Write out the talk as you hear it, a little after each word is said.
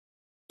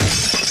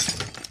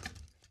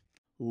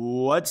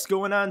What's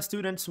going on,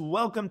 students?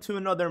 Welcome to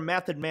another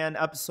Method Man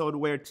episode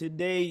where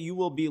today you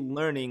will be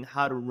learning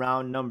how to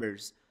round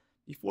numbers.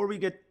 Before we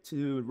get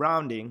to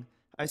rounding,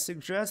 I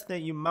suggest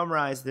that you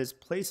memorize this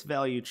place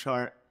value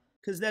chart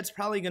because that's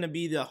probably going to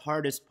be the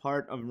hardest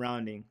part of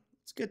rounding.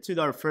 Let's get to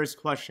our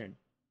first question.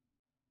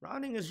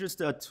 Rounding is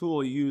just a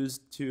tool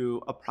used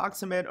to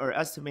approximate or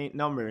estimate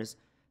numbers.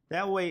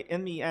 That way,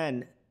 in the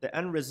end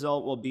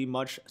result will be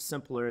much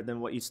simpler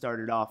than what you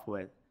started off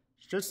with.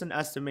 It's just an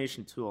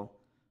estimation tool.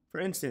 For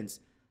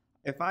instance,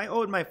 if I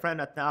owed my friend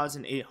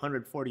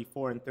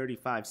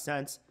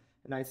 $1,844.35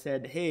 and I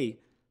said, hey,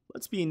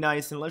 let's be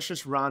nice and let's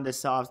just round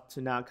this off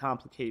to not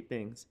complicate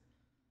things.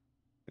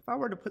 If I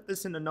were to put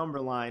this in a number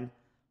line,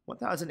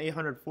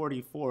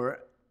 1,844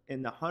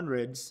 in the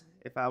hundreds,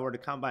 if I were to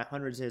count by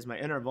hundreds as my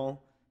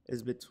interval,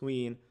 is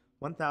between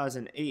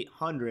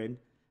 1,800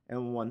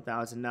 and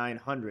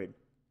 1,900.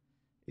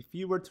 If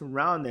you were to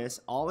round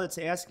this, all it's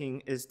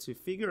asking is to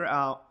figure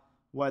out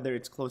whether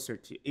it's closer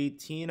to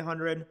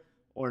 1,800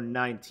 or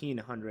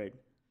 1,900.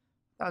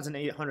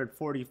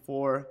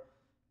 1,844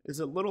 is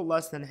a little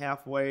less than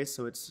halfway,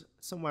 so it's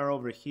somewhere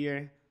over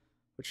here,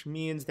 which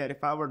means that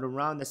if I were to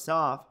round this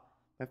off,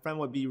 my friend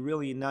would be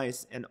really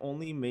nice and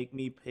only make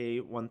me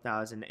pay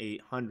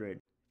 1,800.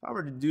 If I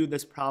were to do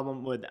this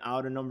problem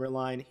without a number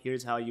line,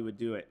 here's how you would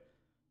do it.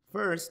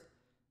 First,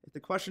 if the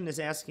question is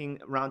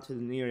asking round to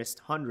the nearest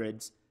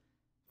hundreds,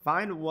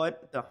 find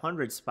what the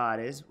hundred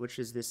spot is, which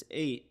is this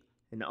 8,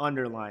 and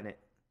underline it.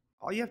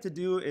 All you have to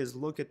do is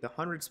look at the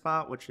hundred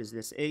spot, which is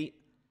this 8,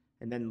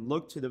 and then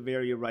look to the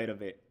very right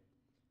of it.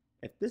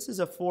 If this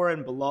is a 4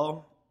 and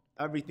below,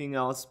 everything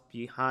else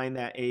behind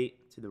that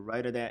 8 to the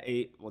right of that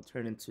 8 will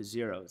turn into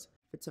zeros.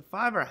 If it's a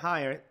 5 or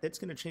higher, that's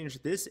going to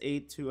change this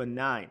 8 to a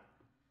 9.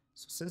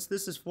 So since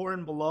this is 4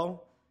 and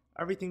below,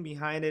 everything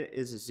behind it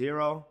is a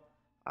 0.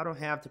 I don't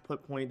have to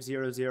put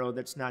 0.00,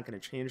 that's not going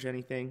to change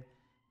anything.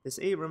 This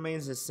 8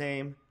 remains the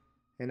same,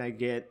 and I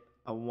get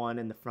a 1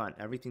 in the front.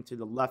 Everything to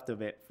the left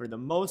of it, for the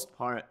most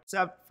part,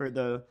 except for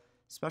the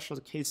special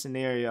case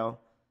scenario,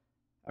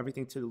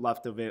 everything to the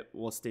left of it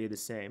will stay the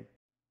same.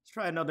 Let's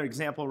try another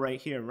example right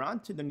here.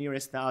 Round to the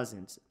nearest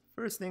thousands.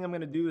 First thing I'm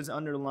going to do is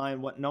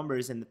underline what number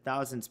is in the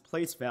thousands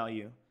place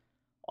value.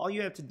 All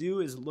you have to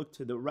do is look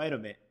to the right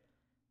of it.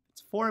 If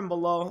it's 4 and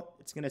below,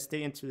 it's going to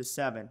stay into the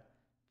 7. If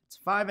it's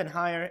 5 and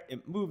higher,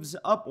 it moves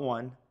up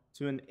 1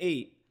 to an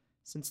 8.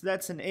 Since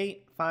that's an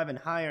 8, 5 and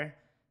higher,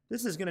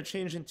 this is going to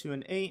change into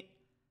an 8.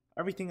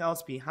 Everything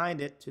else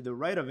behind it, to the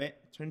right of it,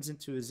 turns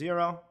into a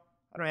 0.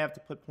 I don't have to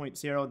put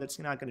 0.0. That's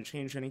not going to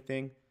change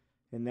anything.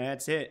 And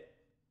that's it.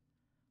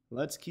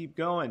 Let's keep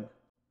going.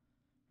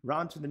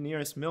 Round to the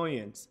nearest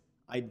millions.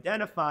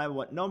 Identify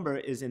what number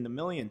is in the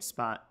million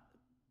spot,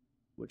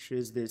 which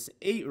is this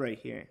 8 right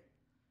here.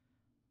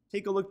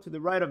 Take a look to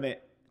the right of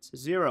it. It's a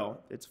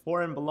 0. It's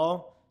 4 and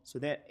below. So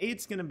that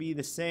 8's going to be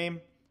the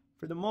same.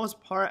 For the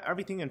most part,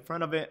 everything in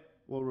front of it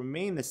will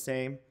remain the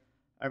same.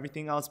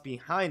 Everything else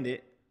behind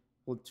it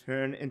will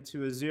turn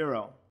into a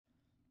 0.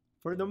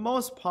 For the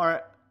most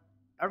part,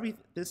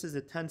 this is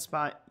a 10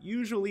 spot.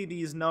 Usually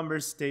these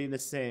numbers stay the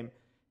same,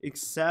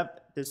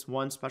 except this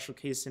one special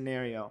case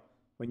scenario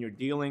when you're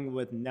dealing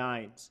with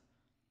 9s.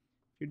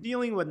 If you're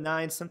dealing with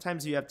 9s,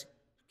 sometimes you have to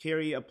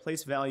carry a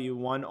place value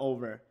 1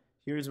 over.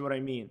 Here's what I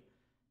mean.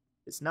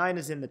 This 9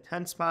 is in the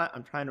 10 spot.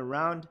 I'm trying to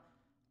round.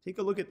 Take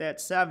a look at that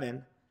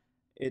 7.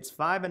 It's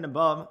 5 and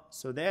above,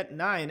 so that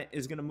 9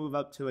 is going to move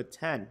up to a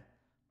 10.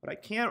 But I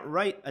can't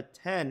write a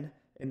 10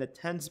 in the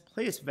 10's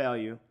place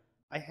value.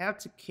 I have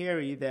to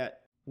carry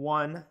that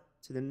 1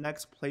 to the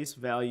next place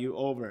value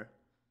over.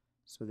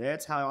 So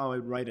that's how I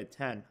would write a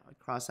 10. I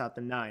cross out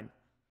the 9.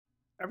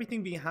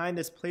 Everything behind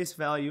this place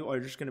value are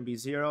just going to be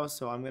 0,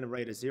 so I'm going to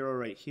write a 0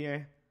 right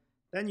here.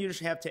 Then you just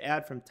have to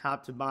add from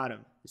top to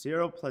bottom.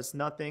 0 plus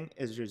nothing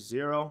is just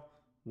 0.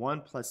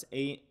 1 plus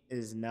 8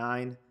 is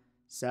 9.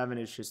 7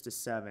 is just a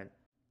 7.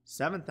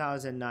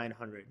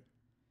 7,900.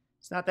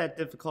 It's not that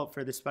difficult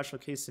for the special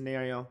case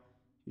scenario.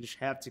 You just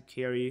have to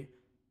carry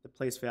the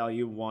place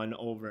value 1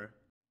 over.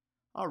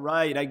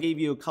 Alright, I gave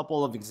you a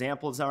couple of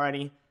examples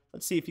already.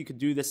 Let's see if you could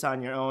do this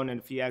on your own and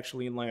if you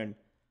actually learn.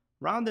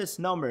 Round this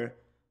number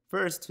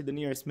first to the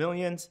nearest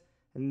millions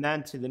and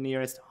then to the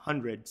nearest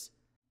hundreds.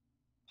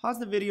 Pause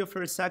the video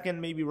for a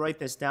second, maybe write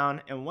this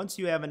down, and once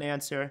you have an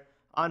answer,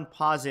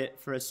 unpause it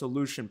for a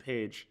solution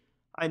page.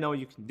 I know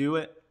you can do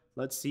it.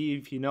 Let's see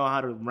if you know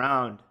how to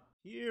round.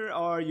 Here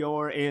are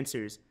your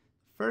answers.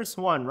 First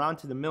one, round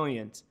to the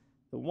millions.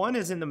 The 1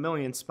 is in the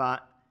million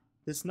spot.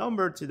 This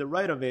number to the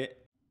right of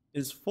it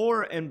is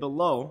 4 and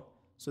below.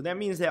 So that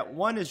means that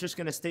 1 is just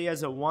going to stay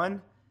as a 1.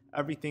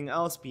 Everything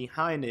else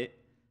behind it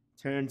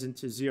turns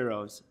into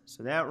zeros.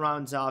 So that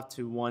rounds off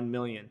to 1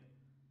 million.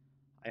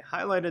 I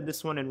highlighted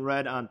this one in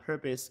red on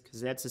purpose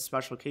because that's a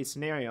special case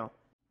scenario.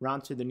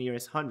 Round to the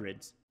nearest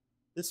hundreds.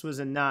 This was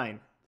a 9.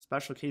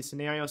 Special case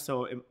scenario,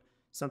 so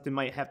something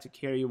might have to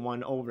carry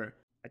 1 over.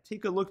 I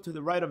take a look to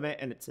the right of it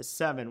and it's a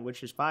 7,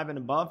 which is 5 and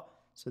above.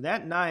 So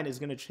that 9 is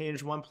going to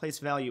change one place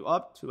value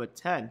up to a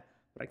 10.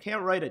 But I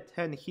can't write a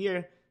 10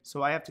 here,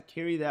 so I have to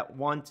carry that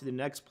 1 to the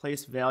next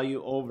place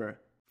value over.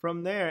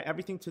 From there,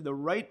 everything to the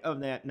right of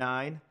that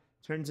 9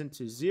 turns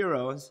into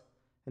zeros,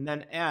 and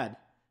then add.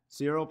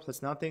 0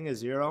 plus nothing is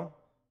 0.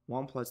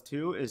 1 plus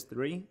 2 is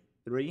 3.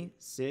 3,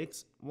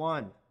 6,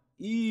 1.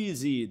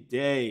 Easy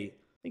day.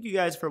 Thank you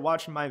guys for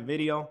watching my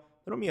video.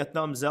 Throw me a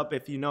thumbs up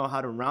if you know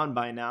how to round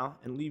by now,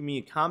 and leave me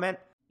a comment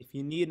if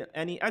you need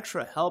any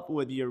extra help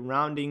with your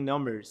rounding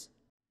numbers.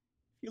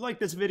 If you like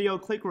this video,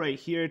 click right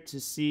here to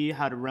see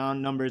how to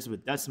round numbers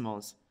with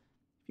decimals.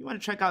 If you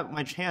want to check out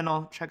my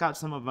channel, check out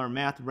some of our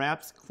math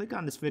raps, click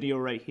on this video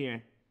right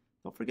here.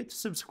 Don't forget to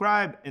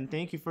subscribe, and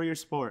thank you for your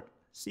support.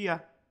 See ya.